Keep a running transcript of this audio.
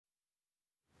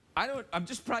I'm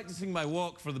just practicing my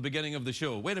walk for the beginning of the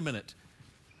show. Wait a minute.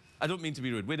 I don't mean to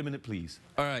be rude. Wait a minute, please.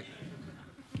 All right.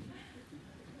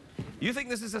 You think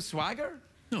this is a swagger?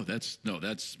 No, that's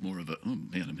more of a, oh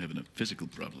man, I'm having a physical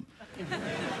problem.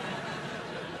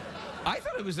 I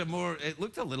thought it was it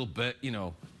looked a little bit, you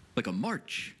know. Like a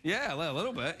march. Yeah, a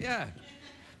little bit, yeah.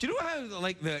 Do you know how,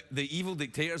 like, the evil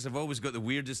dictators have always got the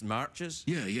weirdest marches?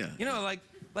 Yeah, yeah. You know, like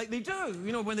they do,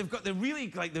 you know, when they've got the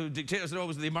really, like, the dictators are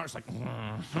always, they march like...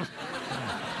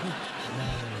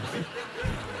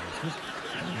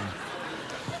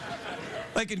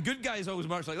 Like, and good guys always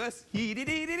march like this.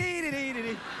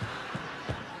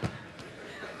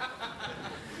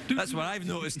 That's what I've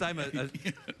noticed. I'm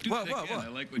what? I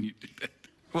like when you do that.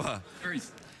 What?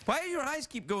 Why do your eyes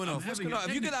keep going off? What's going on?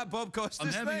 Have you got that Bob Costas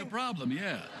thing? I'm having a problem,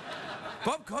 yeah.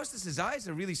 Bob Costas' eyes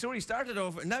are really sore. He started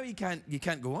off, and now you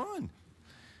can't go on.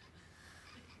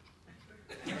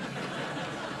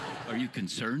 Are you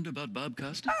concerned about Bob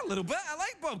Costas? A little bit. I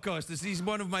like Bob Costas. He's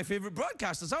one of my favorite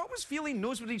broadcasters. I always feel he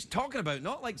knows what he's talking about,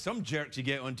 not like some jerks you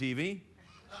get on TV.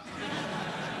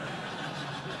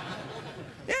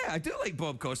 Yeah, I do like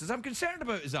Bob Costas. I'm concerned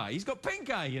about his eye. He's got pink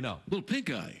eye, you know. Little pink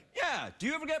eye? Yeah. Do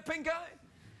you ever get pink eye?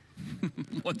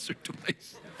 Once or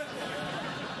twice.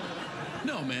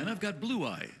 No, man, I've got blue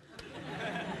eye.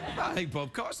 I think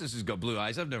Bob Costas has got blue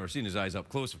eyes. I've never seen his eyes up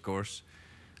close, of course.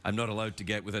 I'm not allowed to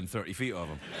get within 30 feet of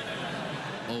him.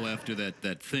 Oh, after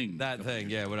that thing. That thing,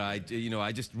 yeah, where I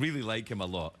just really like him a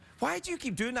lot. Why do you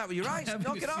keep doing that with your eyes? I'm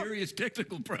having a serious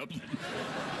technical problem.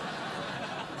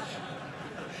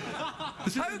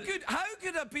 How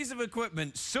could a piece of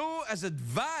equipment so as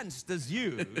advanced as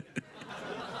you...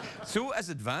 So as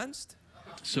advanced?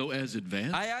 So as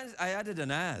advanced? I added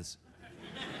an as.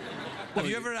 Have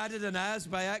you ever added an as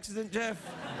by accident, Jeff?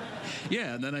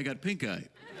 Yeah, and then I got pink eye.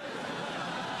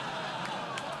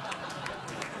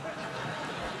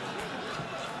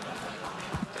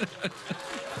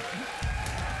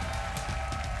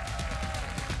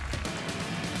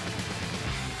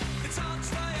 It's hard to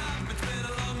stay up, it's been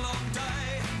a long, long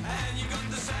day, and you got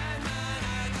the Sandman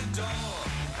at the door.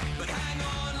 But hang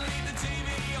on, leave the TV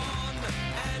on,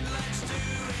 and let's do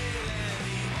it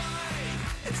anyway.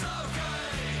 It's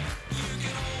okay, you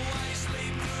can always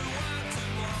sleep through work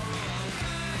tomorrow,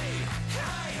 okay?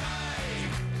 Hey, hey,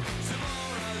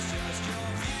 tomorrow's just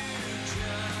your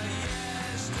future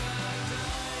yesterday.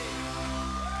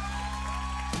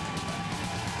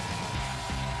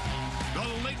 The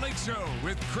Late Late Show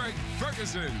with Craig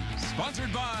Ferguson,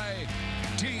 sponsored by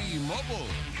T-Mobile.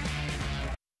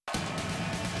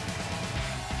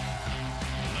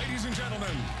 Ladies and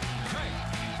gentlemen, Craig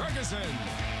Ferguson.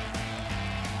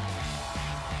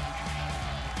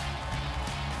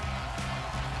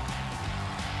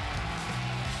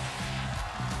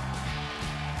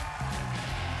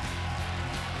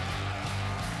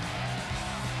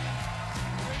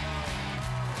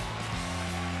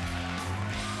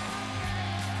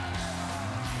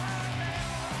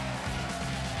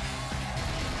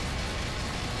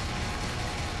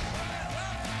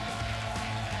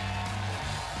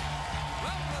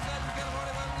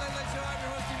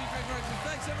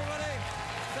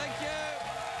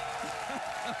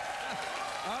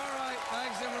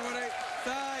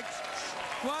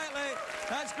 Quietly.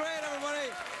 That's great,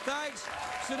 everybody. Thanks.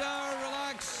 Sit down,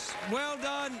 relax. Well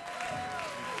done.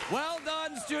 Well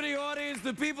done, studio audience.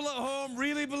 The people at home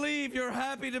really believe you're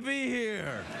happy to be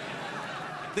here.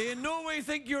 They in no way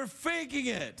think you're faking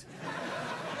it.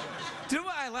 Do you know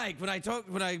what I like? When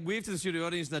I wave to the studio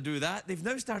audience and I do that, they've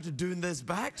now started doing this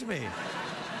back to me.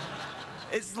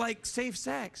 It's like safe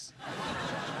sex.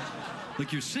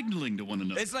 Like you're signaling to one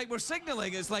another. It's like we're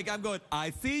signaling. It's like I'm going,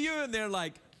 I see you, and they're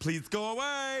like, please go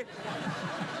away.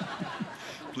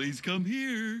 Please come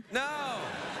here. No.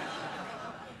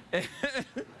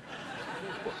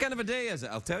 What kind of a day is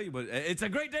it? I'll tell you, but it's a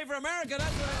great day for America.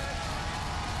 That's what it is.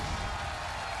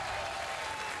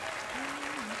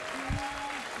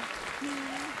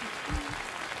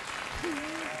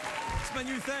 It's my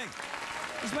new thing.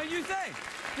 It's my new thing.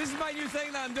 This is my new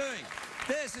thing that I'm doing.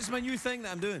 This is my new thing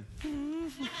that I'm doing.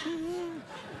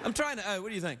 I'm trying it out. What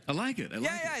do you think? I like it.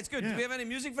 Yeah, it's good. Yeah. Do we have any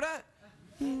music for that?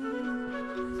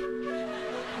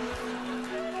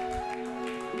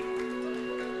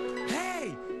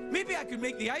 Hey, maybe I could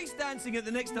make the ice dancing at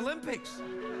the next Olympics.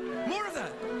 More of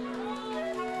that.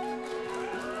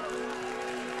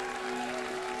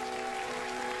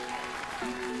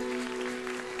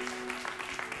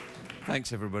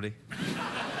 Thanks, everybody.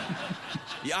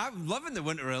 Yeah, I'm loving the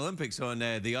Winter Olympics on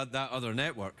that other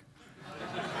network.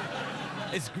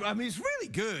 I mean, it's really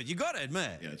good. You got to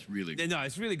admit. Yeah, it's really good. No,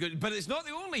 it's really good. But it's not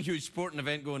the only huge sporting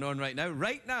event going on right now.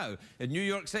 Right now, in New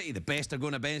York City, the best are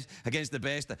going against the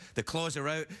best. The claws are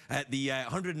out at the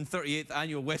 138th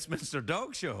annual Westminster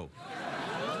Dog Show.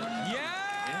 Yes!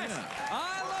 Yeah.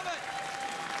 I love it.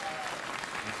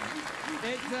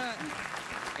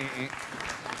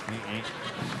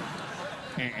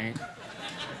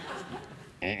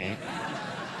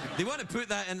 They want to put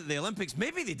that into the Olympics.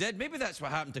 Maybe they did. Maybe that's what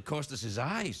happened to Costas's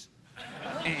eyes.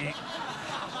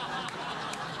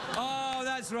 Oh,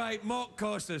 that's right. Mock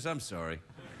Costas. I'm sorry.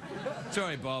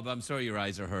 Sorry, Bob. I'm sorry your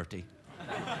eyes are hurty.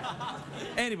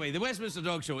 Anyway, the Westminster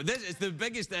Dog Show. This is the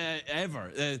biggest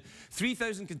ever.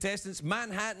 3,000 contestants.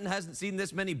 Manhattan hasn't seen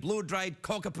this many blow-dried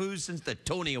cockapoos since the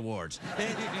Tony Awards.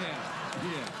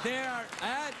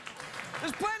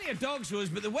 There's plenty of dog shows,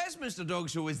 but the Westminster Dog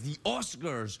Show is the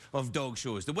Oscars of dog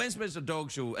shows. The Westminster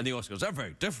Dog Show and the Oscars are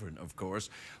very different, of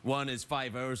course. One is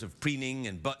 5 hours of preening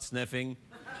and butt sniffing.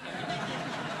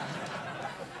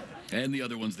 And the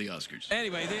other one's the Oscars.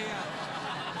 Anyway,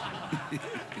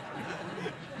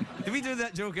 do we do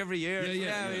that joke every year?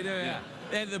 Yeah, we do,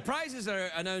 yeah. The prizes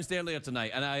are announced earlier tonight,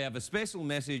 and I have a special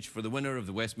message for the winner of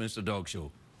the Westminster Dog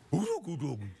Show.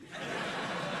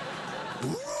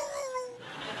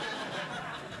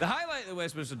 The highlight of the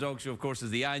Westminster Dog Show, of course, is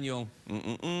the annual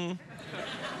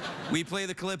We play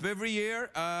the clip every year.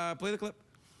 Play the clip.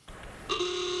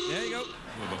 There you go.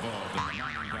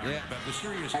 Yeah. The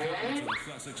serious characters of the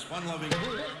Sussex fun-loving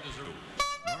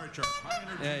Norwich are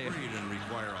high-energy breed and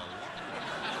require a lot.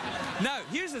 Now,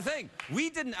 here's the thing. We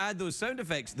didn't add those sound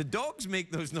effects. The dogs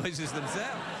make those noises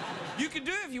themselves. You can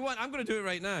do it if you want. I'm going to do it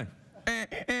right now.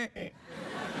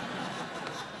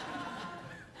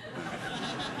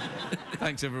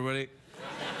 Thanks, everybody.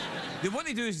 What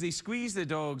they do is they squeeze the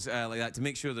dogs like that to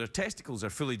make sure their testicles are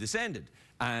fully descended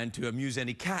and to amuse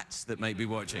any cats that might be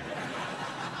watching.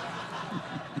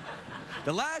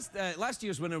 The last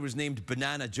year's winner was named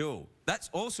Banana Joe. That's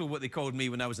also what they called me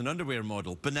when I was an underwear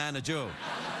model, Banana Joe.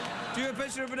 Do you have a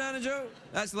picture of Banana Joe?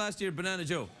 That's last year, Banana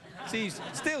Joe. See, he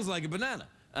steals like a banana.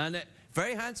 And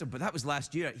very handsome, but that was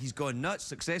last year. He's gone nuts.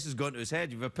 Success has gone to his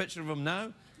head. You have a picture of him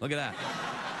now? Look at that.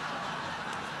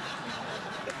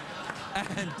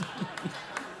 And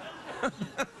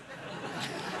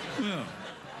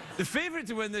the favourite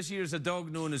to win this year is a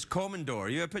dog known as Commodore.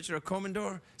 You have a picture of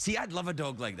Commodore? See, I'd love a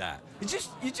dog like that. You just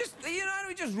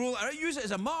roll it out, use it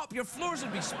as a mop. Your floors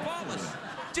would be spotless.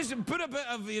 Just put a bit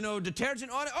of, detergent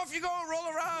on it. Off you go, roll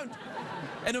around.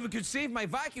 And it could save my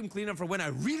vacuum cleaner for when I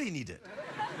really need it.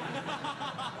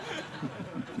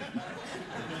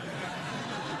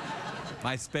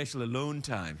 My special alone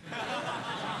time.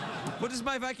 What does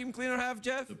my vacuum cleaner have,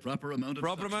 Jeff? The proper amount of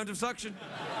Proper amount of suction.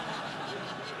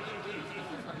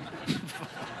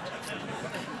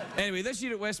 Anyway, this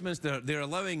year at Westminster, they're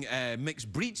allowing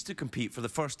mixed breeds to compete for the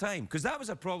first time, because that was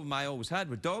a problem I always had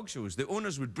with dog shows. The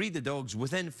owners would breed the dogs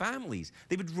within families.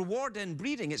 They would reward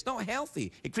inbreeding. It's not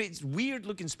healthy. It creates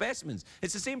weird-looking specimens.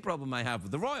 It's the same problem I have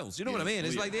with the Royals. You know what I mean?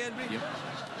 It's like the inbreeding. Yep.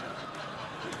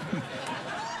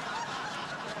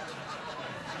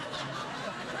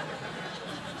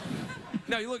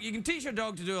 Now, look, you can teach your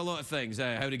dog to do a lot of things.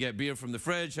 How to get beer from the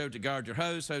fridge, how to guard your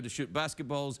house, how to shoot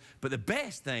basketballs. But the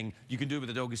best thing you can do with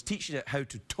a dog is teaching it how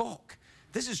to talk.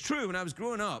 This is true. When I was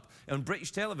growing up on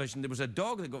British television, there was a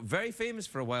dog that got very famous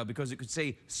for a while because it could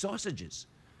say sausages.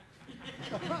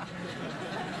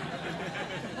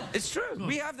 It's true.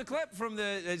 We have the clip from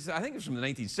I think it's from the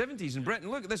 1970s in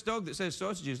Britain. Look at this dog that says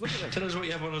sausages. Look at this. Tell us what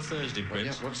you have on a Thursday,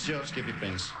 Prince. Yeah, what's yours, give you,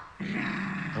 Prince?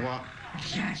 A what?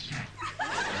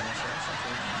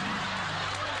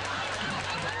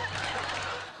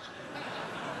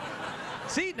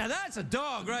 See, now that's a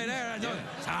dog right there.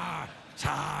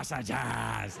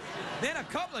 Sausages. Then a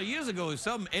couple of years ago,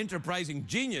 some enterprising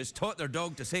genius taught their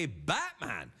dog to say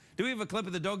Batman. Do we have a clip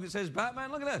of the dog that says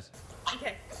Batman? Look at this.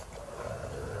 Okay.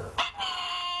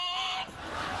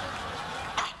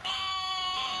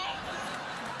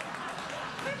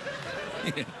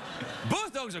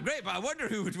 Both dogs are great, but I wonder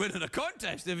who would win in a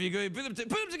contest if you go put them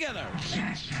together.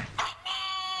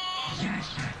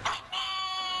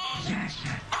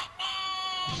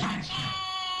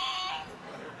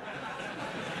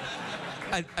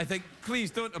 I think, please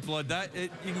don't applaud that. You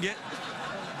can get...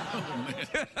 Oh,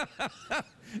 man.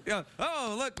 Yeah.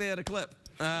 Oh, look, they had a clip.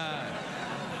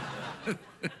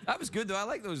 That was good, though. I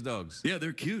like those dogs. Yeah,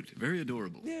 they're cute. Very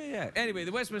adorable. Yeah. Anyway,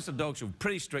 the Westminster Dog Show,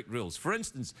 pretty strict rules. For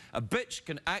instance, a bitch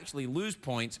can actually lose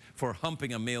points for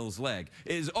humping a male's leg.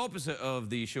 It is opposite of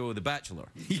the show The Bachelor.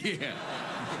 Yeah.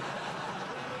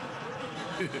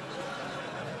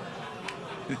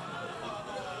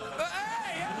 Hey!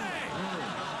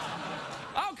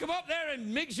 come up there and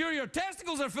make sure your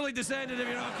testicles are fully descended if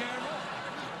you're not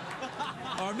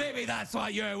careful. Or maybe that's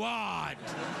what you want.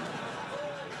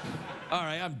 All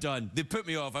right, I'm done. They put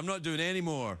me off. I'm not doing any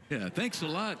more. Yeah, thanks a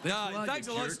lot. Thanks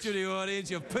a lot, jerks. studio audience.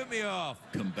 You've put me off.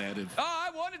 Combative. Oh, I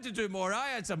wanted to do more. I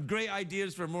had some great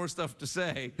ideas for more stuff to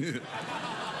say.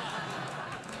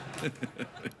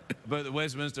 About the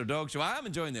Westminster Dog Show. I am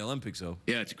enjoying the Olympics, though.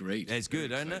 Yeah, it's great. It's good,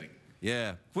 Very isn't it? exciting.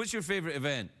 Yeah. What's your favorite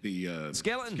event? The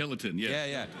skeleton? Skeleton, yeah.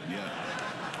 Yeah.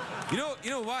 Yeah. You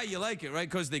know why you like it, right?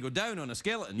 Because they go down on a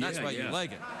skeleton. That's why you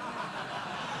like it.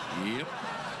 Yep.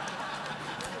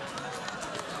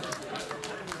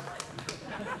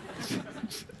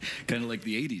 Kind of like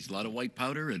the 80s. A lot of white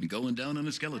powder and going down on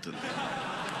a skeleton. The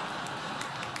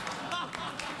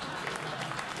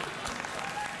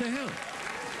hell?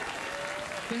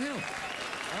 The hell?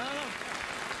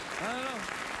 I don't know.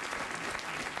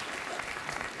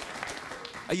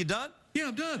 Are you done? Yeah,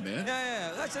 I'm done, man.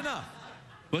 Yeah, that's enough.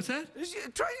 What's that?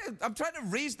 I'm trying to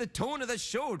raise the tone of this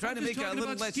show, trying to make it a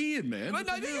little less. Skiing, man. Well,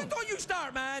 no, don't you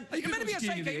start, man. You're meant to be a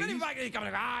sidekick. You're meant to be back and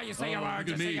coming like, you say your words,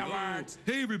 you say your words.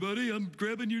 Hey, everybody, I'm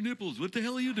grabbing your nipples. What the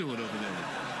hell are you doing over there?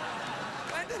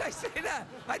 When did I say that?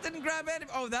 I didn't grab any.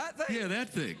 Oh, that thing? Yeah, that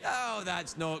thing. Oh,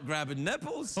 that's not grabbing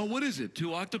nipples. Oh, what is it?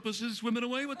 2 octopuses swimming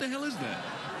away? What the hell is that?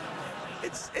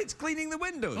 It's cleaning the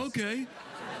windows. Okay.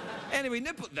 Anyway,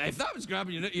 if that was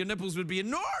grabbing your nipples would be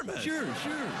enormous. Sure.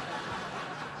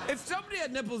 If somebody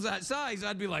had nipples that size,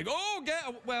 I'd be like, oh,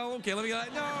 well, okay, let me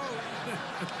get no.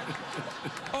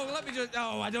 Oh, let me just,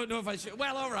 I don't know if I should.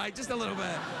 Well, all right, just a little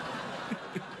bit.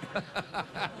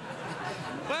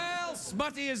 Well,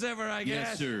 smutty as ever, I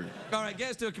guess. Yes, sir. All right,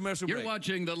 get us to a commercial break. You're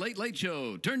watching The Late Late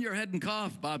Show. Turn your head and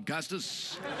cough, Bob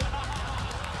Costas.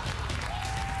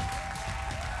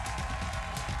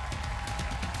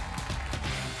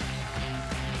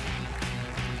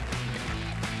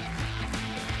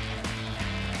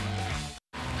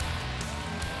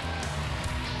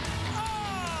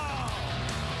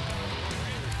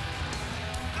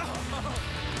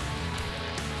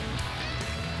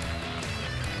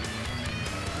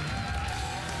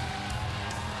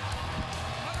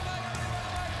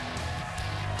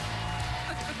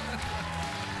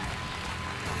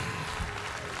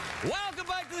 Welcome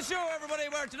back to the show, everybody,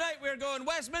 where tonight we're going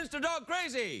Westminster Dog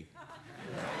Crazy.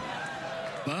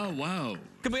 Oh, wow.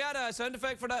 Can we add a sound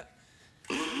effect for that?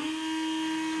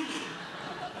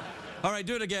 All right,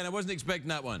 do it again. I wasn't expecting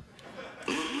that one.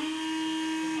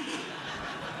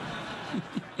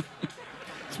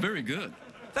 It's very good.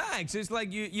 Thanks. It's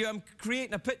like I'm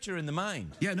creating a picture in the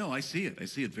mind. Yeah, no, I see it. I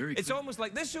see it very It's clearly. almost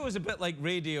like this show is a bit like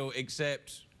radio,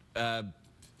 except not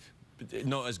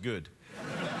as good.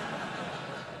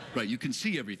 Right, you can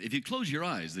see everything. If you close your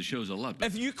eyes, the show's a lot better.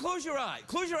 If you close your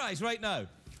eyes right now.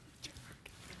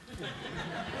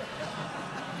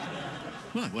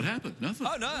 What happened? Nothing.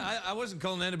 Oh, no, I wasn't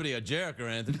calling anybody a jerk or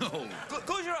anything. No.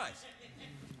 Close your eyes.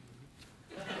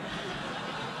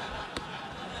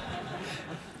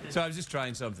 So I was just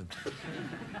trying something.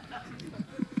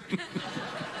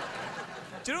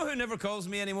 Do you know who never calls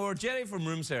me anymore? Jerry from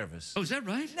room service. Oh, is that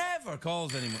right? Never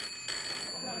calls anymore.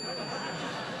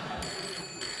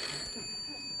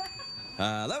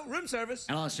 Hello, room service.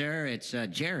 Hello, sir. It's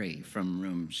Jerry from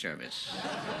room service.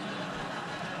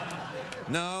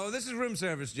 No, this is room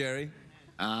service, Jerry.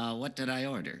 What did I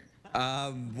order?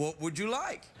 What would you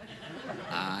like?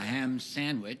 Ham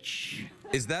sandwich.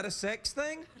 Is that a sex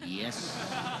thing? Yes.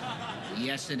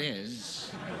 Yes, it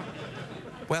is.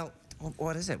 Well,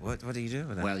 what is it? What do you do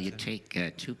with that? Well, you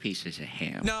take 2 pieces of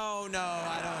ham. No,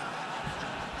 I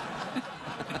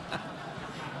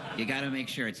don't. You gotta make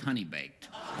sure it's honey baked.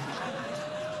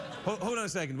 Hold on a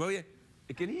second, will you?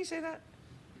 Can he say that?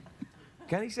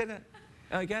 Can he say that?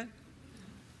 Oh, he can?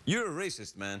 You're a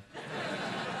racist, man.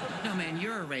 No, man,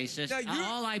 you're a racist. No,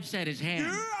 All I've said is ham.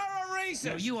 You are a racist!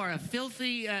 No, you are a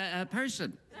filthy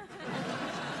person.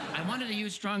 I wanted to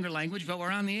use stronger language, but we're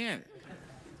on the air.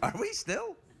 Are we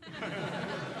still?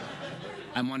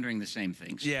 I'm wondering the same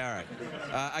things. Yeah, all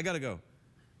right. I gotta go.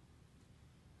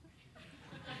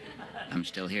 I'm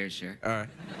still here, sir. All right.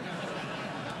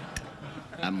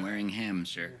 I'm wearing ham,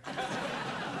 sir.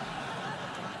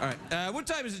 All right. What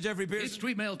time is it, Jeffrey Pierce? It's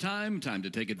street mail time. Time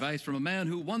to take advice from a man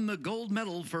who won the gold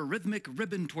medal for rhythmic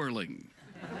ribbon twirling.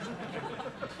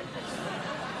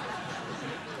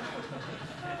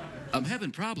 I'm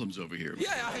having problems over here.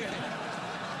 Yeah,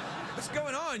 what's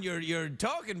going on? You're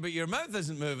talking, but your mouth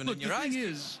isn't moving, Look, and your the eyes. thing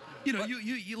is, you know,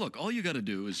 you look. All you got to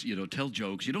do is, tell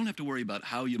jokes. You don't have to worry about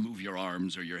how you move your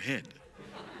arms or your head.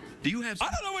 Do you have? I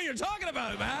don't know what you're talking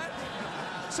about, man.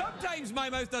 Sometimes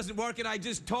my mouth doesn't work, and I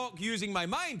just talk using my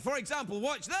mind. For example,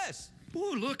 watch this.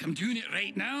 Oh, look, I'm doing it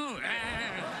right now.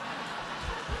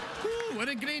 Oh, what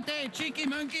a great day. Cheeky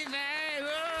monkeys.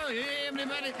 Oh, hey,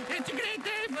 everybody. It's a great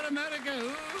day for America.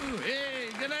 Oh, hey,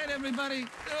 good night, everybody.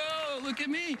 Oh, look at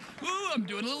me. Oh, I'm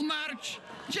doing a little march.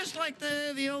 Just like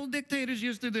the old dictators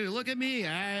used to do. Look at me.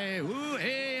 Oh,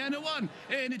 hey, and a 1,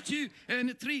 and a 2, and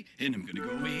a 3. And I'm going to go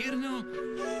over here now.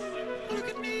 Look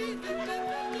at me.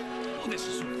 Oh, this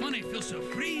is so fun. I feel so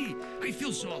free. I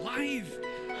feel so alive.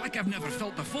 Like I've never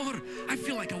felt before. I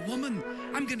feel like a woman.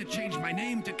 I'm going to change my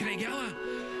name to Craigella.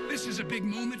 This is a big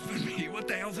moment for me. What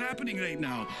the hell's happening right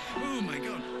now? Oh, my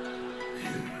God.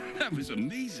 That was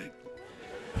amazing.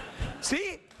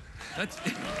 See? That's...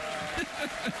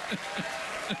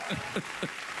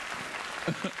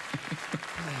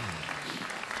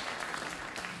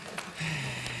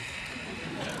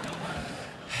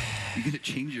 You're going to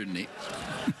change your name?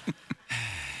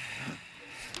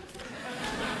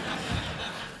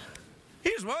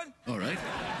 Here's one. All right.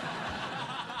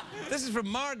 This is from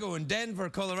Margot in Denver,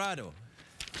 Colorado.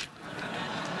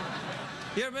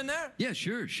 You ever been there? Yeah,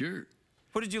 sure, sure.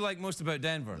 What did you like most about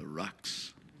Denver? The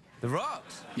rocks. The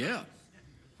rocks? Yeah.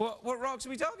 What rocks are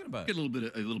we talking about? Get a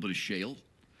little bit of shale.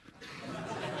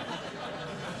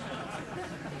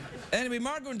 Anyway,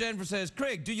 Margot in Denver says,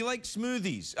 Craig, do you like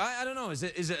smoothies? I don't know. Is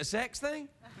it a sex thing?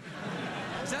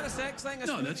 Is that a sex thing?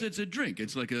 No, it's a drink.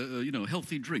 It's like a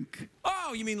healthy drink.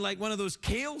 Oh, you mean like one of those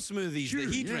kale smoothies Sure,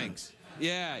 that he yeah. drinks?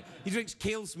 Yeah, he drinks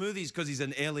kale smoothies because he's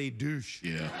an LA douche.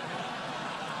 Yeah.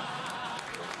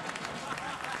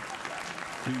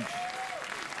 Douche.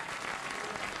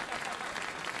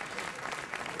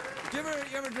 Do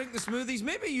you ever drink the smoothies?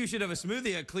 Maybe you should have a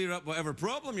smoothie to clear up whatever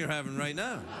problem you're having right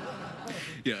now.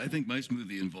 Yeah, I think my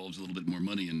smoothie involves a little bit more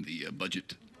money in the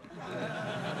budget.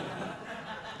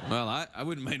 Well, I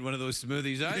wouldn't mind one of those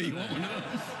smoothies either. Hey, you want one of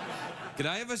those? Could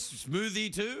I have a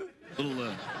smoothie too? A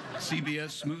little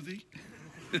CBS smoothie?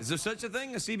 Is there such a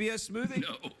thing, a CBS smoothie?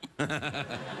 No.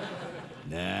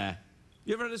 Nah.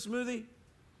 You ever had a smoothie?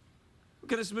 What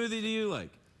kind of smoothie do you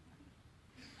like?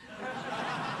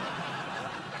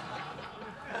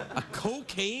 A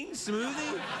cocaine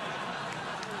smoothie?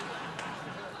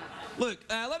 Look,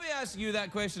 let me ask you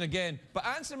that question again, but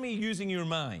answer me using your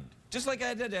mind, just like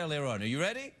I did earlier on. Are you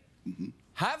ready? Mm-hmm.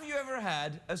 Have you ever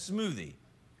had a smoothie?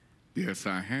 Yes,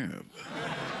 I have.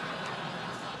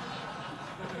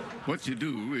 What you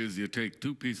do is you take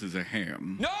 2 pieces of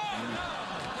ham. No!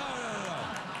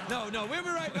 No, we'll be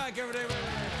right back, everybody.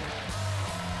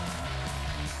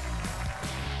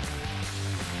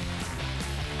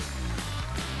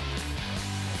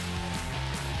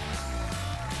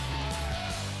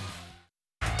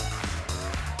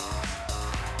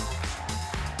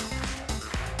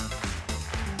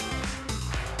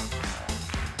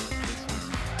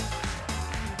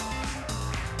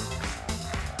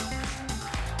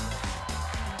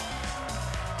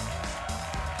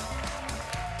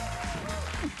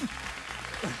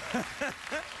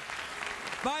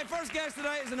 My first guest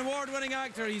tonight is an award-winning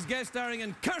actor. He's guest starring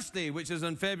in Kirsty, which is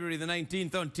on February the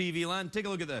 19th on TV Land. Take a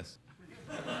look at this.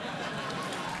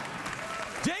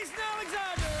 Jason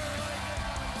Alexander!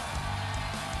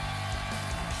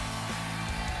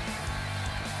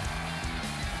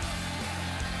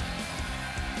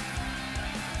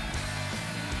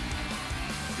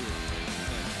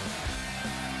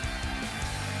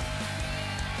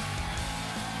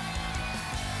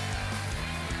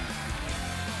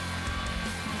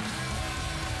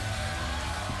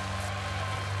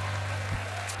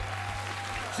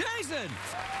 Jason!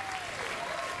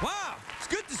 Wow, it's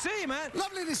good to see you, man.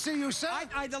 Lovely to see you, sir.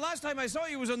 The last time I saw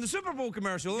you was on the Super Bowl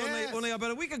commercial, Yes. only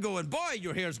about a week ago, and boy,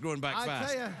 your hair's growing back I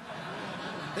fast. tell you,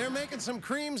 they're making some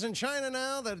creams in China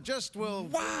now that just will...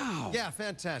 Wow. Yeah,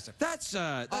 fantastic. That's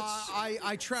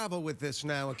I travel with this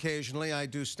now occasionally. I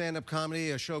do stand-up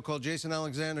comedy, a show called Jason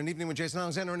Alexander, an evening with Jason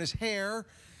Alexander and his hair.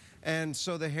 And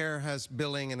so the hair has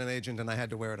billing and an agent, and I had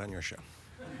to wear it on your show.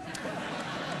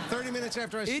 30 minutes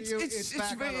after I see you, it's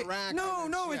back on the rack.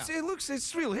 No,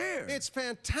 it's real hair. It's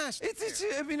fantastic.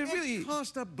 I mean, it really... It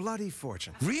cost a bloody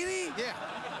fortune. Really? Yeah.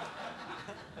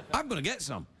 I'm gonna get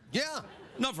some. Yeah.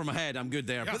 Not for my head, I'm good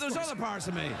there, Yeah, but there's of course. other parts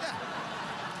of me. Yeah.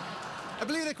 I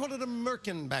believe they called it a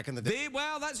merkin back in the day.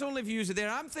 Well, that's only if you use it there.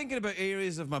 I'm thinking about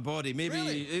areas of my body, maybe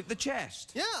Really? The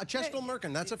chest. Yeah, a chestal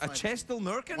merkin. That's a fine. chestal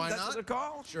merkin? Why That's not? what they're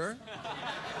called? Sure.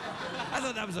 I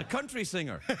thought that was a country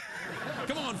singer.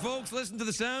 Come on, folks, listen to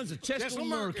the sounds of chestal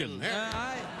merkin.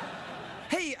 Yeah.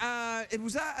 Hey,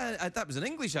 was that that was an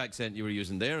English accent you were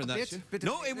using there? In that bit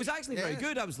no, of it was English. actually very Yes.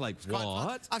 good. I was like, Quite fun.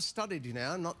 what? I've studied you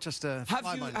now, not just a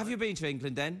Have you been to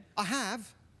England then? I have.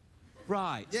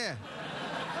 Right. Yeah.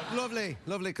 Lovely,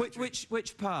 lovely country.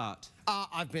 Which part?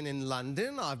 I've been in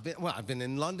London. I've been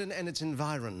in London and its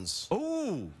environs.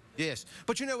 Oh. Yes,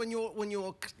 but you know, when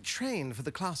you're trained for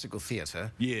the classical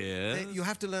theatre, Yeah. you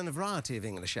have to learn a variety of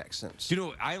English accents. Do you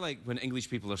know, I like when English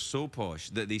people are so posh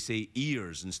that they say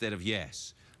ears instead of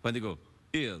yes. When they go,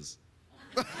 ears.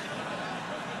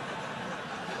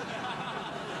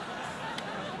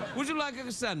 Would you like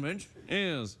a sandwich?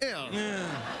 Ears. Ears. Yeah.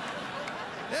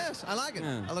 Yes, I like it.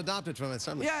 Yeah. I'll adopt it from it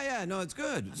someday. Yeah, no, it's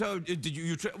good. So, did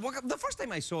you the first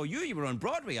time I saw you, you were on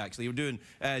Broadway, actually. You were doing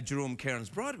Jerome Kern's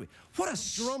Broadway. What a...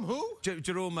 Jerome who?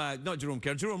 Jerome, not Jerome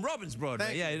Kern, Jerome Robbins'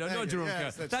 Broadway. Thank you, No, Jerome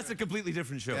yes, Kern. that's a completely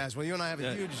different show. Yes, well, you and I have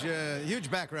a huge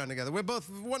background together. We're both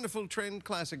wonderful trained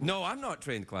classic... No, I'm not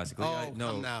trained classically. Oh,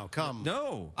 no. come now, come.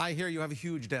 No. I hear you have a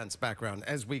huge dance background,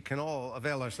 as we can all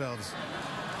avail ourselves.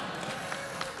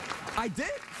 I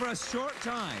did for a short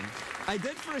time.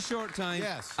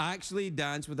 Yes. Actually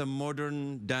dance with a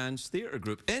modern dance theatre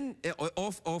group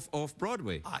off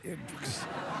Broadway.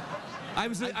 I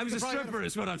was a stripper,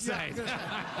 is what I'm saying.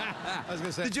 I was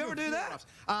going to say. Did you ever do that?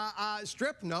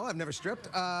 Strip? No, I've never stripped.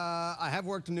 I have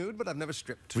worked nude, but I've never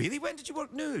stripped. Really? When did you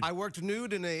work nude? I worked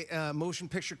nude in a motion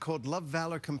picture called Love,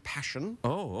 Valor, Compassion.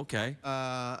 Oh, okay.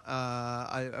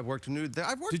 I worked nude there.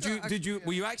 I've worked.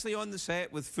 Were you actually on the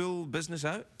set with full business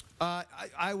out?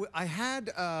 I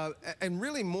had, and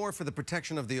really more for the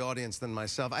protection of the audience than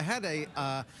myself,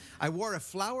 I wore a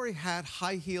flowery hat,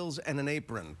 high heels, and an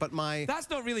apron, but my... That's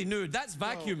not really nude, that's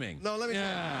vacuuming. No, let me...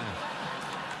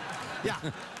 Yeah,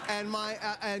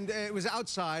 and it was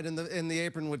outside, and the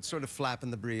apron would sort of flap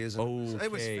in the breeze. And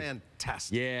it was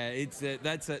fantastic. Yeah,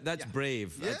 that's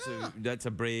brave. Yeah. That's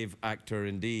a brave actor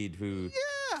indeed who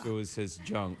shows his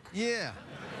junk. Yeah.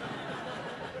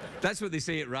 That's what they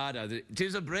say at RADA.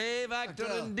 Tis a brave actor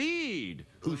indeed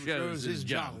who shows his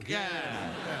junk. Yeah.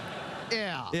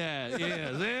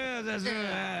 That's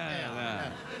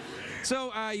right.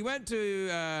 So you went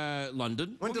to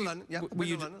London. Went to London. Yeah.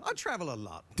 Went to London. I travel a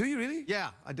lot. Do you really?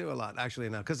 Yeah, I do a lot actually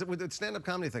now. Because with the stand-up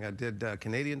comedy thing, I did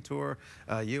Canadian tour,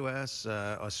 U.S.,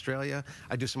 Australia.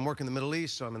 I do some work in the Middle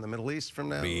East, so I'm in the Middle East from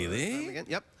now. Really?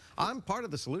 Yep. I'm part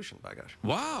of the solution, by gosh.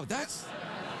 Wow, that's...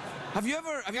 Have you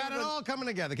ever got it all coming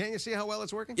together? Can't you see how well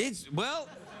it's working? Well,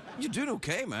 you're doing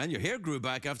okay, man. Your hair grew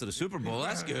back after the Super Bowl.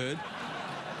 That's good.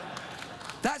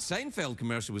 That Seinfeld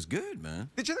commercial was good, man.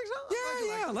 Did you think so?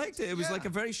 Yeah, I liked it. It was like a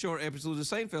very short episode of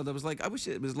Seinfeld. I was like, I wish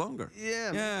it was longer.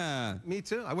 Yeah. Me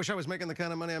too. I wish I was making the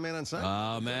kind of money I made on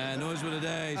Seinfeld. Oh, man, those were the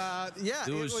days. Yeah,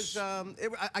 it was,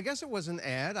 I guess it was an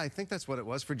ad. I think that's what it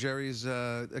was for Jerry's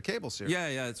cable series.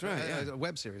 Yeah, that's right. A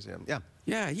web series, yeah.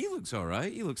 Yeah, he looks all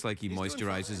right. He looks like he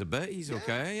moisturizes a bit. He's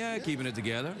okay. Yeah, keeping it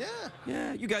together.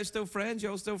 Yeah. You guys still friends?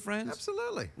 Y'all still friends?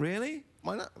 Absolutely. Really?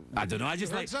 Why not? I don't know. I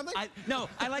just like something.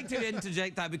 I like to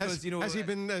interject that because has he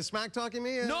been smack talking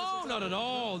me? No, not at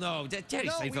all. No, Jerry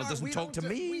Seinfeld doesn't talk to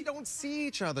me. We don't see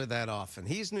each other that often.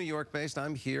 He's New York based.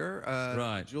 I'm here.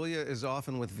 Right. Julia is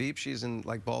often with Veep. She's in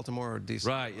like Baltimore or DC.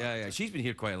 Right. Yeah. She's been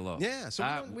here quite a lot. Yeah. So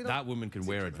that woman can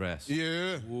wear a dress.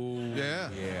 Yeah. Ooh, yeah.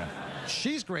 Yeah.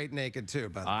 She's great naked too.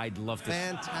 But I'd love to.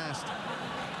 Fantastic.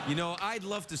 You know, I'd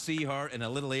love to see her in a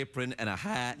little apron and a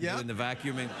hat doing the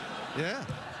vacuuming. Yeah.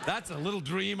 That's a little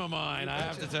dream of mine, I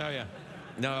have to tell you.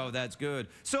 No, that's good.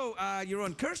 So, you're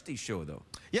on Kirsty's show, though?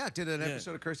 Yeah, did an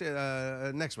episode of Kirsty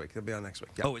next week. It'll be on next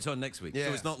week. Yeah. Oh, it's on next week? Yeah.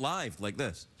 So it's not live like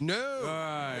this? No.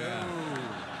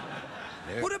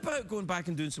 What about going back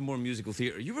and doing some more musical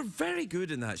theatre? You were very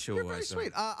good in that show. You're very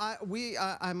sweet.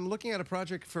 I'm looking at a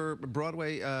project for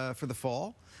Broadway for the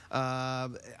fall.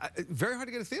 Very hard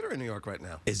to get a theater in New York right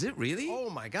now. Is it really? Oh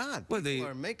my God! Well, people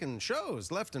are making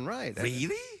shows left and right.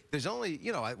 Really? There's only,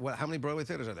 how many Broadway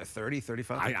theaters are there? 30,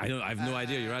 35? I have no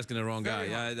idea. You're asking the wrong guy.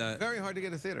 Very hard to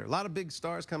get a theater. A lot of big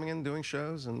stars coming in doing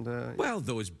shows and. Well,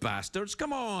 those bastards!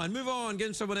 Come on, move on.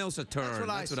 Give someone else a turn.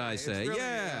 That's what I say. Really,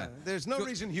 There's no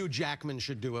reason Hugh Jackman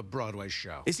should do a Broadway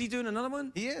show. Is he doing another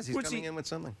one? He is. He's coming in with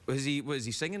something. Was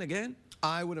he singing again?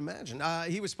 I would imagine.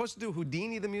 He was supposed to do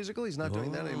Houdini the musical. He's not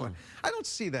doing that anymore. I don't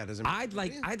see that as. I'd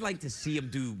like to see him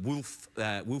do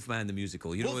Wolfman the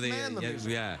musical. You know Wolfman the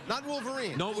musical. Yeah. Not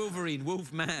Wolverine. Not Wolverine.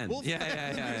 Wolfman.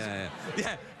 Yeah.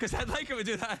 Yeah. Because I'd like him to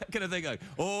do that kind of thing, like,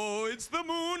 oh, it's the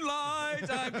moonlight,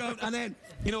 I've come, and then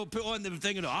put on the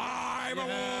thing and I'm a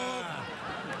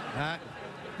wolf.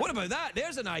 What about that?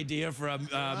 There's an idea for a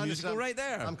musical right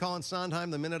there. I'm calling Sondheim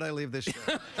the minute I leave this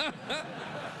show.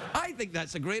 I think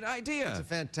that's a great idea. It's a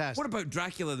fantastic. What about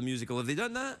Dracula the musical? Have they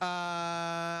done that?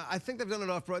 I think they've done it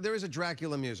off-Broadway. There is a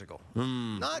Dracula musical.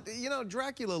 Not, you know,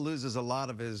 Dracula loses a lot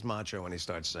of his macho when he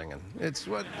starts singing. It's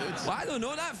what. It's. Well, I don't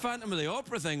know. That Phantom of the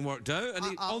Opera thing worked out.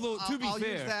 And although to be I'll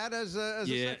fair, use that as a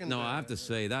second. No, I have to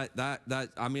say that.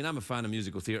 I mean, I'm a fan of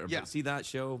musical theatre, Yeah. but see that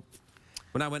show.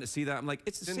 When I went to see that, I'm like,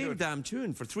 it's the same damn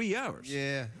tune for 3 hours.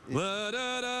 Yeah.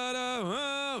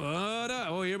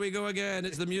 Oh, here we go again.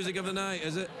 It's the music of the night,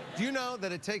 is it? Do you know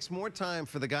that it takes more time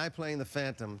for the guy playing the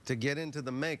Phantom to get into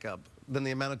the makeup than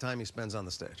the amount of time he spends on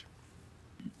the stage?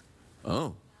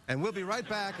 Oh. And we'll be right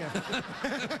back after.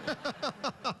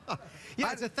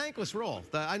 Yeah, it's a thankless role.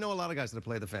 I know a lot of guys that have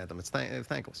played the Phantom. It's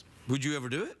thankless. Would you ever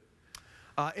do it?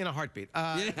 In a heartbeat.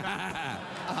 Yeah.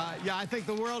 Yeah, I think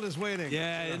the world is waiting.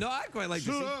 Yeah, no, I quite like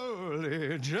to see.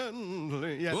 Slowly,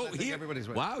 gently. Yes, Whoa, I think everybody's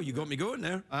waiting. Wow, you got me going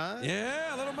there.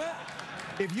 Yeah, a little bit.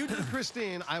 If you do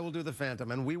Christine, I will do the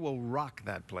Phantom, and we will rock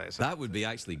that place. That would be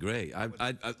actually great.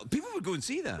 People would go and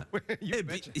see that. You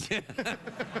betcha. Yeah.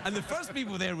 And the first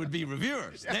people there would be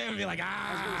reviewers. They would be like,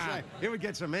 I was gonna say, it would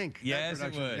get some ink. Yes, it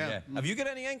production. would. Yeah. Have you got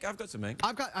any ink? I've got some ink.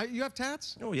 I've got. You have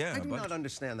tats? Oh yeah. I do not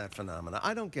understand that phenomena.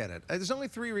 I don't get it. There's only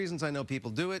 3 reasons I know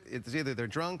people do it. It's either they're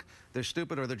drunk, they're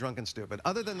stupid, or they're drunk and stupid.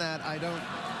 Other than that, I don't.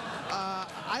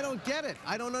 I don't get it.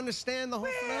 I don't understand the whole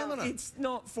phenomenon. It's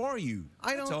not for you.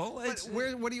 I don't. That's all.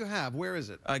 But what do you have? Where is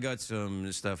it? I got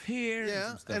some stuff here. Yeah,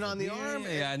 some stuff and on the here. arm.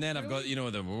 Yeah, and then I've got, you know,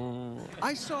 the.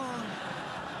 I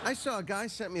saw a guy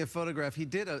sent me a photograph. He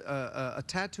did a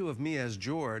tattoo of me as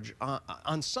George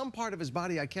on some part of his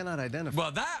body I cannot identify.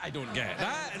 Well, that I don't get.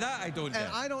 That I don't get.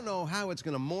 And I don't know how it's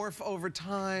going to morph over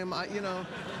time. You know.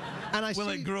 And I Will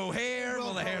it grow hair?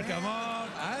 Will the hair come off?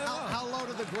 I don't know. How low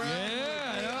to the ground?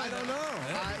 Yeah, I don't know.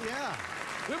 Yeah.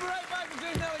 We'll be right back with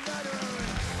Jason Alexander.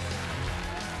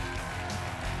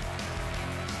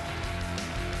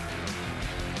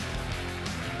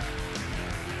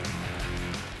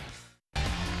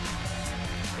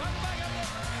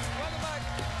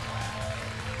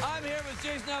 I'm here with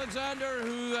Jason Alexander,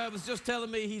 who was just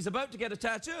telling me he's about to get a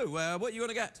tattoo. What are you going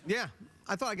to get? Yeah.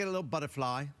 I thought I'd get a little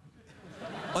butterfly.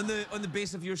 On the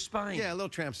base of your spine? Yeah, a little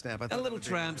tramp stamp. A little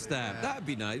tramp stamp. Yeah. That'd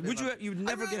be nice. Would you? You'd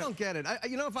never get. I don't get it.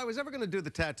 You know, if I was ever going to do the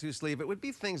tattoo sleeve, it would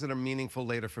be things that are meaningful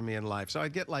later for me in life. So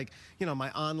I'd get, like, you know,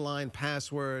 my online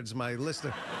passwords, my list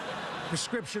of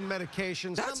prescription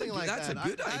medications, something like that. That's a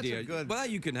good idea. Well,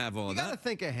 you can have all of that. You got to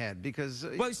think ahead because.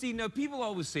 Well, see, now people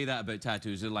always say that about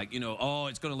tattoos. They're like, you know, oh,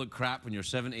 it's going to look crap when you're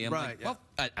 70. I'm like, well,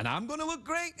 and I'm going to look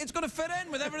great. It's going to fit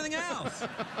in with everything else.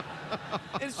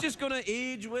 It's just going to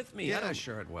age with me. Yeah,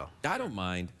 sure it will. I don't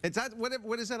mind. It's that.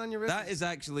 What is that on your wrist? That is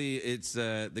actually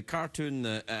the cartoon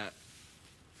that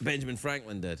Benjamin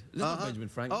Franklin did. Isn't it Benjamin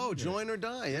Franklin? Oh, Join or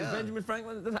Die. Yeah. Benjamin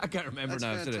Franklin. I can't remember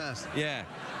now. Fantastic. Yeah.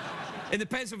 In the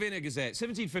Pennsylvania Gazette,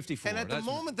 1754. And at the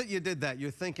moment that you did that,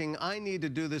 you're thinking, I need to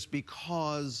do this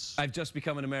because I've just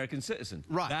become an American citizen.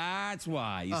 Right. That's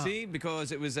why. You see,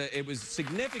 because it was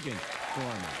significant for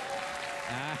me.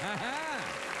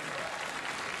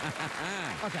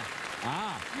 Okay.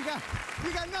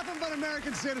 You got nothing but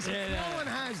American citizens. No one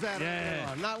has that.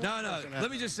 No. Let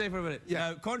me just say for a minute.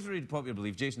 Yeah. Contrary to popular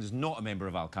belief, Jason is not a member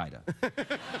of Al Qaeda.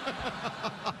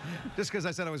 Just because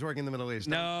I said I was working in the Middle East.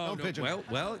 No.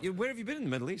 Well, where have you been in the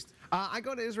Middle East? I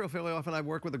go to Israel fairly often. I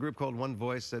work with a group called One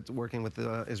Voice that's working with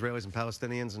the Israelis and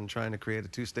Palestinians and trying to create a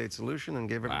 2-state solution and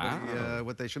give everybody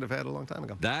what they should have had a long time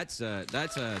ago. That's a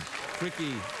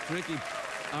tricky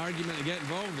argument to get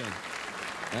involved in.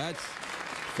 That's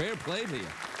fair play to you.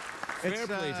 Fair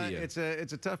play to you. It's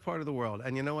a tough part of the world,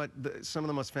 and you know what? Some of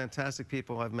the most fantastic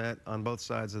people I've met on both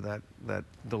sides of that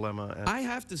dilemma. And I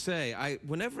have to say,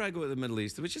 whenever I go to the Middle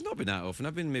East, which has not been that often,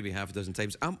 I've been maybe half a dozen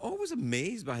times. I'm always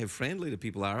amazed by how friendly the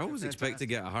people are. I always expect to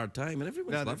get a hard time, and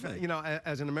everyone's lovely. You know,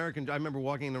 as an American, I remember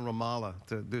walking into Ramallah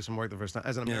to do some work the first time.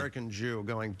 As an American Jew,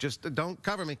 going, just don't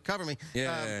cover me.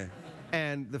 Yeah.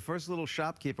 And the first little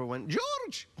shopkeeper went,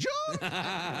 George!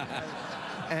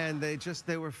 And they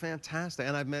were fantastic.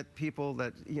 And I've met people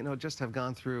that, you know, just have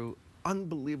gone through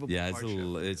unbelievable hardship.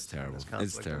 It's terrible.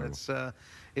 It's terrible.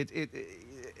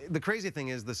 The crazy thing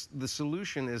is the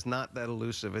solution is not that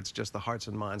elusive. It's just the hearts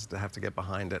and minds that have to get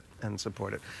behind it and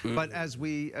support it. But as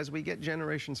we get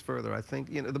generations further, I think,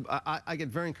 you know, I get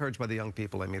very encouraged by the young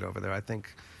people I meet over there. I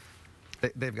think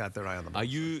they've got their eye on the ball. Are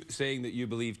you saying that you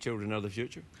believe children are the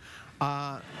future?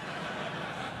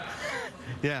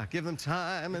 Yeah, give them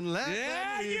time and let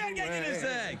them get you to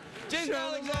sing. Jason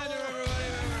Alexander, everybody.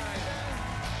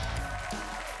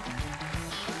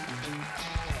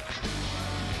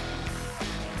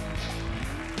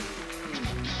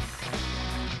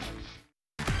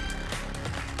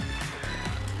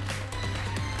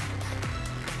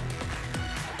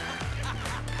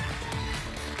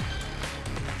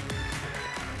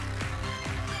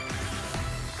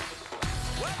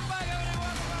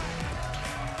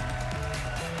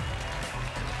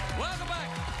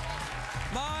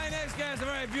 guest, a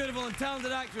very beautiful and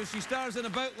talented actress. She stars in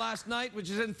About Last Night, which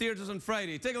is in theaters on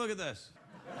Friday. Take a look at this.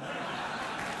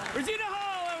 Regina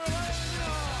Hall, everybody!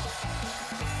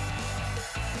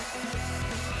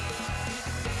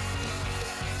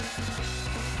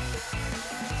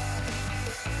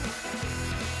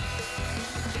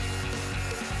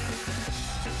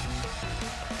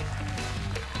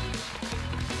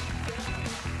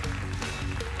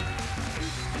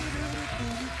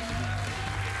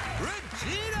 Regina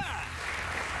Regina!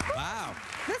 Wow.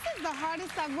 This is the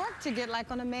hardest I've worked to get like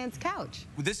on a man's couch.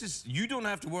 This is, you don't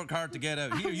have to work hard to get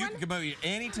out here. You can come out here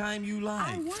anytime you like.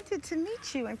 I wanted to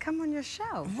meet you and come on your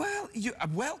show. Well, you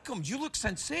welcome. You look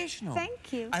sensational.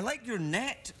 Thank you. I like your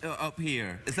net up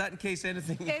here. Is that in case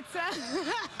anything...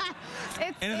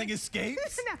 Anything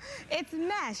escapes? No, it's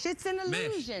mesh. It's an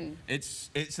illusion. Mesh.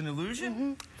 It's an illusion?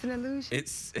 Mm-hmm. It's an illusion.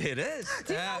 It is.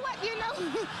 Do you know what?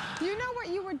 You know what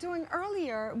you were doing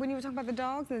earlier when you were talking about the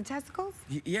dogs and the testicles?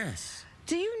 Yes.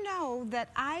 Do you know that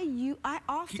I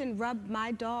often rub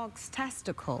my dog's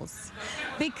testicles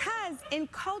because in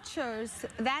cultures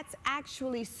that's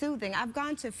actually soothing. I've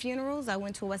gone to funerals. I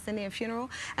went to a West Indian funeral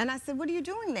and I said, "What are you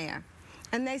doing there?"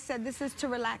 And they said, "This is to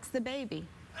relax the baby."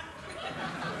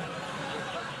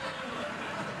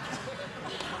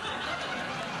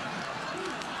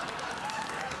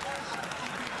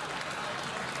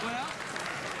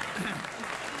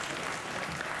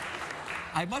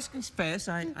 I must confess,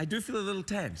 I do feel a little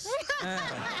tense.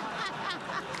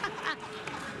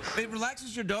 It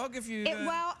relaxes your dog if you...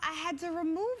 Well, I had to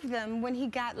remove them when he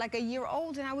got like a year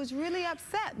old, and I was really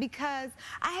upset because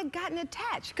I had gotten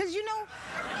attached. Because, you know...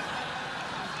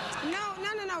 No.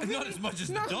 Really, not as much as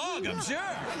the dog, I'm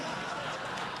sure.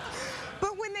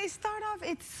 But when they start off,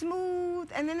 it's smooth,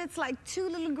 and then it's like 2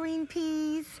 little green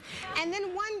peas, and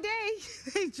then one day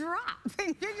they drop,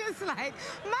 and you're just like,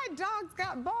 my dog's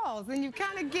got balls, and you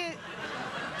kind of get,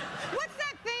 what's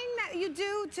that thing that you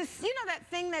do to, you know that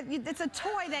thing that, it's a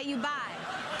toy that you buy.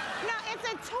 No, it's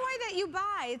a toy that you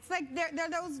buy. It's like, they're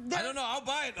those... I don't know, I'll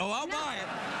buy it. Oh, I'll buy it.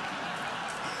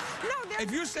 No,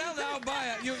 if you sell it, I'll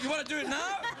buy it. You want to do it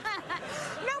now?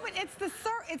 No, but it's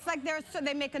it's like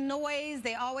they make a noise.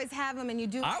 They always have them, and you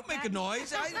do. I'll make a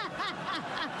noise.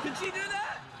 Could she do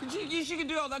that? She could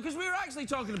do all that because we were actually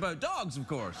talking about dogs, of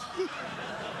course.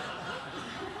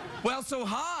 Well, so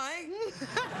hi.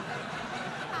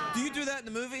 Do you do that in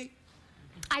the movie?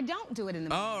 I don't do it in the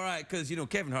movie. All right, because, you know,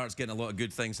 Kevin Hart's getting a lot of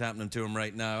good things happening to him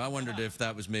right now. I wondered if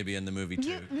that was maybe in the movie,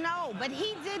 too. No, but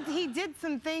he did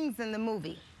some things in the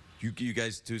movie. You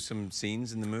guys do some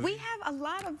scenes in the movie? We have a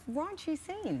lot of raunchy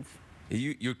scenes.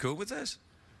 You're cool with this?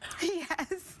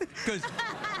 Yes. Because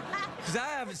I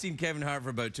haven't seen Kevin Hart for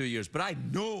about 2 years, but I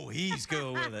know he's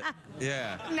cool with it.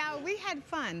 Yeah. No, we had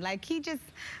fun. Like,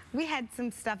 we had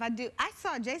some stuff. I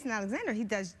saw Jason Alexander. He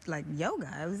does, like, yoga.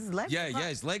 His legs yeah,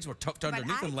 his legs were tucked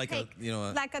underneath him like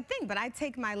like a thing, but I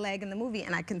take my leg in the movie,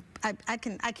 and I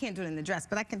can't do it in the dress,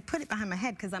 but I can put it behind my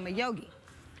head because I'm a yogi.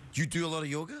 You do a lot of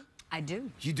yoga? I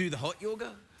do. You do the hot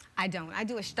yoga? I don't. I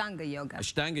do Ashtanga yoga.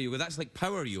 Ashtanga yoga, that's like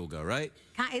power yoga, right?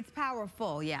 It's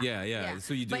powerful, yeah. Yeah.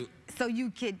 So you do... So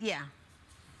you could, yeah.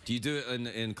 Do you do it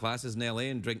in classes in LA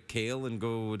and drink kale and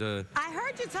go to... I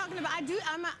heard you talking about,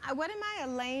 what am I, a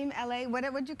lame LA,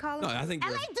 what'd you call it? No, I think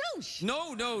LA douche!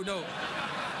 No.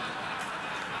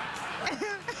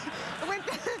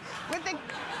 with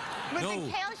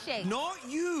the kale shake. Not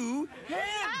you. Him.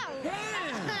 Oh.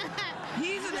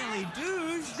 He's an LA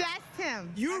douche. That's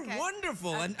him. You're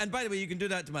wonderful. And by the way, you can do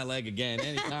that to my leg again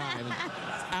anytime.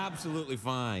 It's absolutely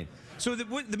fine. So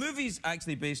the movie's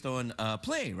actually based on a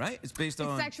play, right? It's based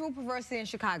on... Sexual Perversity in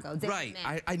Chicago. Right.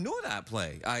 I know that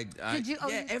play. Did you?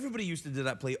 Yeah, everybody used to do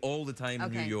that play all the time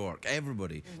in New York.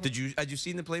 Everybody. Had you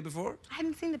seen the play before? I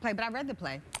hadn't seen the play, but I read the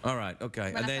play. All right,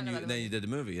 okay. And then you did the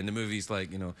movie. And the movie's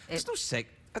like, you know, there's no sex...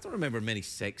 I don't remember many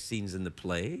sex scenes in the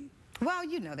play. Well,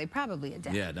 you know, they probably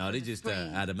adapted. Yeah, no, they just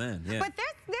add them in. Yeah. But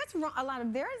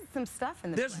there is some stuff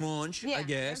in the There's play. raunch, I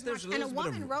guess. And a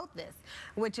woman wrote this,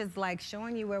 which is like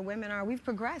showing you where women are. We've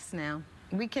progressed now.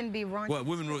 We can be raunchy. Well,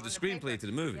 women wrote the screenplay to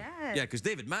the movie. Yes. Yeah, because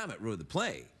David Mamet wrote the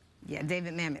play. Yeah,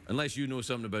 David Mamet. Unless you know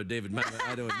something about David Mamet,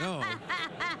 I don't know.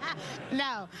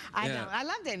 No, I don't. I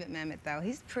love David Mamet, though.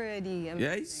 He's pretty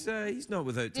amazing. Yeah, he's not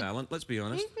without talent, let's be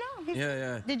honest.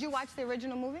 Yeah. Did you watch the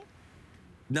original movie?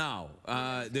 No.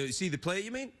 See the play, you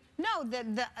mean? No,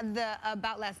 the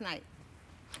About Last Night.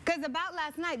 Because About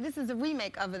Last Night, this is a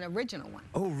remake of an original one.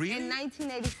 Oh, really? In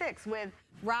 1986 with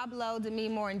Rob Lowe, Demi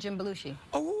Moore, and Jim Belushi.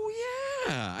 Oh,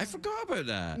 yeah. I forgot about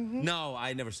that. No,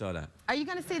 I never saw that. Are you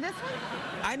going to see this one?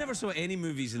 I never saw any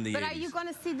movies in the 80s. But are you going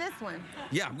to see this one?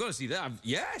 Yeah, I'm going to see that.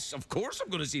 Yes, of course I'm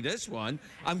going to see this one.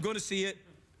 I'm going to see it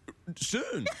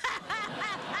Soon.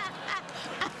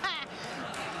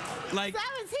 Like, So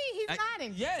is he. He's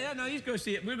nodding. Yeah, no, he's going to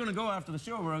see it. We're going to go after the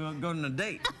show. We're going to go on a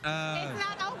date. It's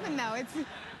not open, though. It's...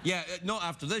 Yeah, not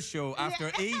after this show,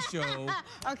 after a show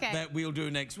Okay. that we'll do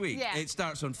next week. Yeah. It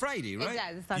starts on Friday, right? It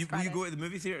does. It starts Will Friday. you go to the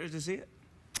movie theater to see it?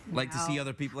 Like to see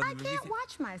other people in the movie I theater? can't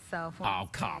watch myself. Oh,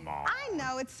 come on. I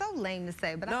know, it's so lame to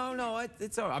say, but No,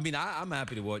 it's all right. I mean, I'm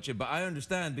happy to watch it, but I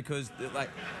understand because,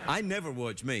 like, I never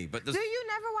watch me, but Do you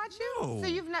never watch you?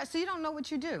 No. So you don't know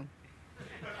what you do?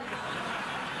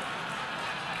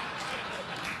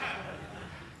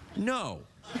 No.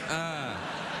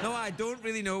 No, I don't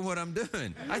really know what I'm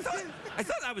doing. I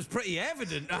thought that was pretty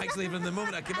evident, actually, from the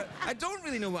moment I came out. I don't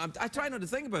really know what I try not to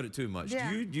think about it too much. Yeah.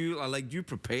 Do you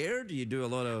prepare? Do you do a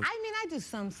lot of... I mean, I do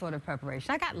some sort of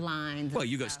preparation. I got lines. Well,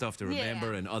 you got stuff to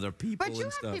remember and other people But you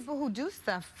and have stuff. people who do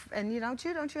stuff, and don't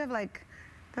you have, like,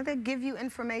 don't they give you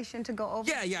information to go over?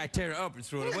 Yeah, I tear it up and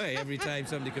throw it away every time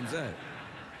somebody comes out.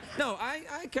 No,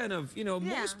 I kind of,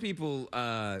 most people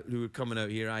who are coming out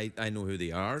here, I know who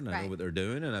they are and I know what they're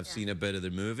doing and I've seen a bit of the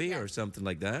movie or something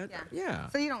like that. Yeah.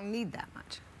 So you don't need that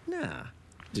much. Nah,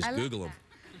 just Google them.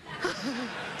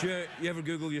 Do you ever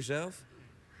Google yourself?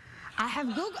 I've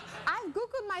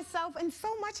Googled myself, and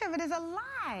so much of it is a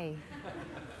lie.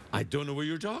 I don't know what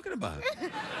you're talking about.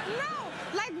 No,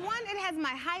 like one, it has my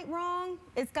height wrong.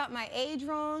 It's got my age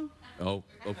wrong. Oh,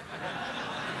 okay.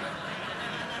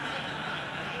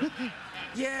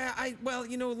 Yeah, well,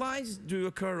 lies do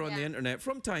occur on the internet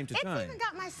from time to time. It's even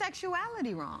got my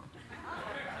sexuality wrong.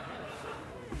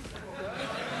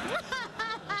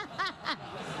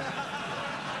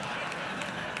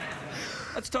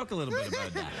 Let's talk a little bit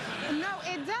about that. No,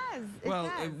 it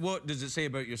does. What does it say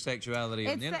about your sexuality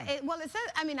on the internet? It says,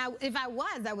 I mean, if I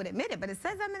was, I would admit it, but it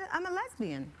says I'm a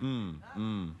lesbian.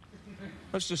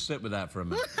 Let's just sit with that for a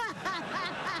minute.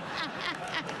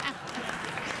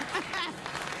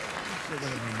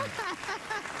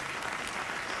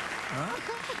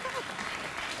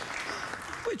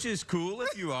 Which is cool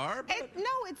if you are.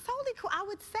 No, it's totally cool. I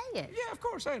would say it. Yeah, of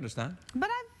course, I understand. But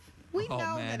we know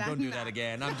Oh, man, that don't I'm do not. that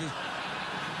again. I'm just...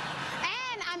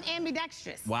 And I'm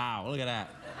ambidextrous. Wow, look at that.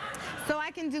 So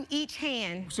I can do each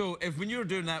hand. So when you were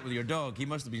doing that with your dog, he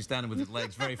must have been standing with his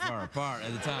legs very far apart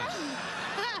at the time.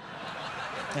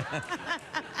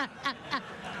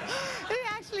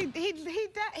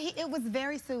 It was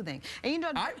very soothing. And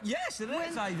yes, it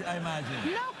is, I imagine.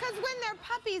 No, because when they're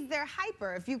puppies, they're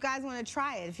hyper. If you guys want to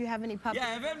try it, if you have any puppies.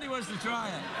 Yeah, if anybody wants to try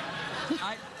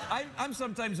it. I'm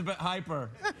sometimes a bit hyper.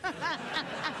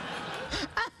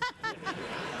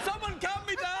 Someone calm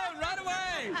me down right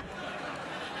away.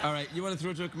 All right, you want to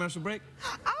throw to a commercial break?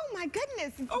 Oh, my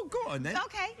goodness. Oh, go on then.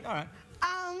 Okay. All right.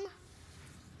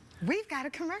 We've got a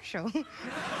commercial.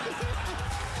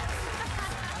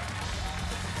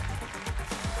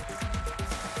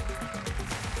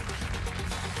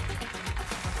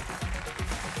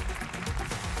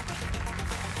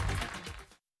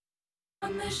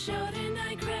 On the show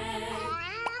tonight, Greg.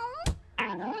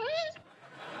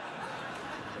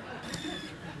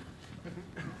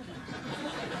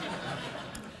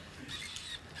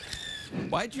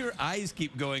 Why'd your eyes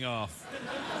keep going off?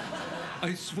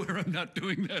 I swear I'm not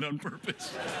doing that on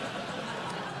purpose.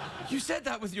 You said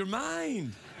that with your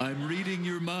mind. I'm reading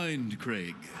your mind,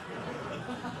 Craig.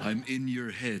 I'm in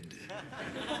your head.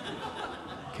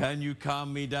 Can you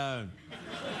calm me down?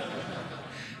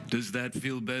 Does that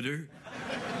feel better?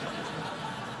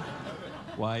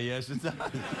 Why, yes, it does.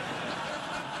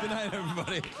 Good night,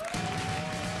 everybody.